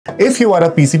If you are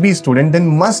a PCB student, then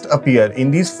must appear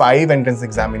in these 5 entrance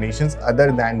examinations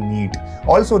other than NEET.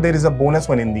 Also, there is a bonus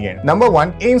one in the end. Number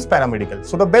 1, AIMS Paramedical.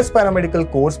 So the best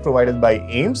paramedical course provided by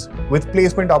AIMS with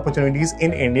placement opportunities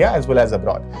in India as well as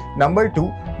abroad. Number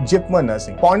 2, JIPMER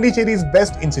Nursing. Pondicherry's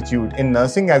best institute in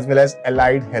nursing as well as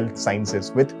allied health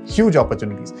sciences with huge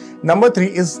opportunities. Number 3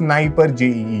 is Sniper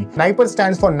JEE. Sniper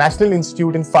stands for National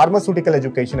Institute in Pharmaceutical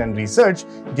Education and Research,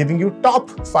 giving you top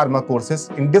pharma courses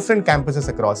in different campuses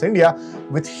across India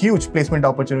with huge placement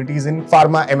opportunities in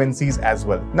pharma MNCs as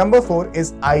well. Number 4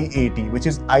 is IAT, which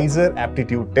is ISER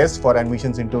Aptitude Test for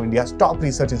admissions into India's top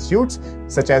research institutes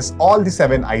such as all the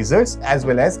 7 ISERs as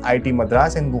well as IIT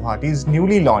Madras and Guwahati's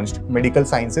newly launched Medical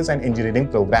Sciences and Engineering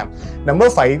program. Number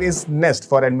 5 is NEST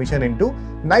for admission into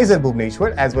NISER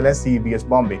Bhubaneswar as well as CEBS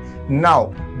Bombay.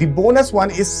 Now, the bonus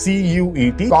one is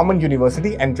CUET, Common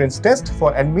University Entrance Test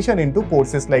for admission into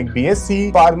courses like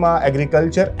BSc, Pharma,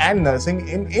 Agriculture and Nursing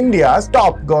in India's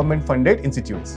top government-funded institutes.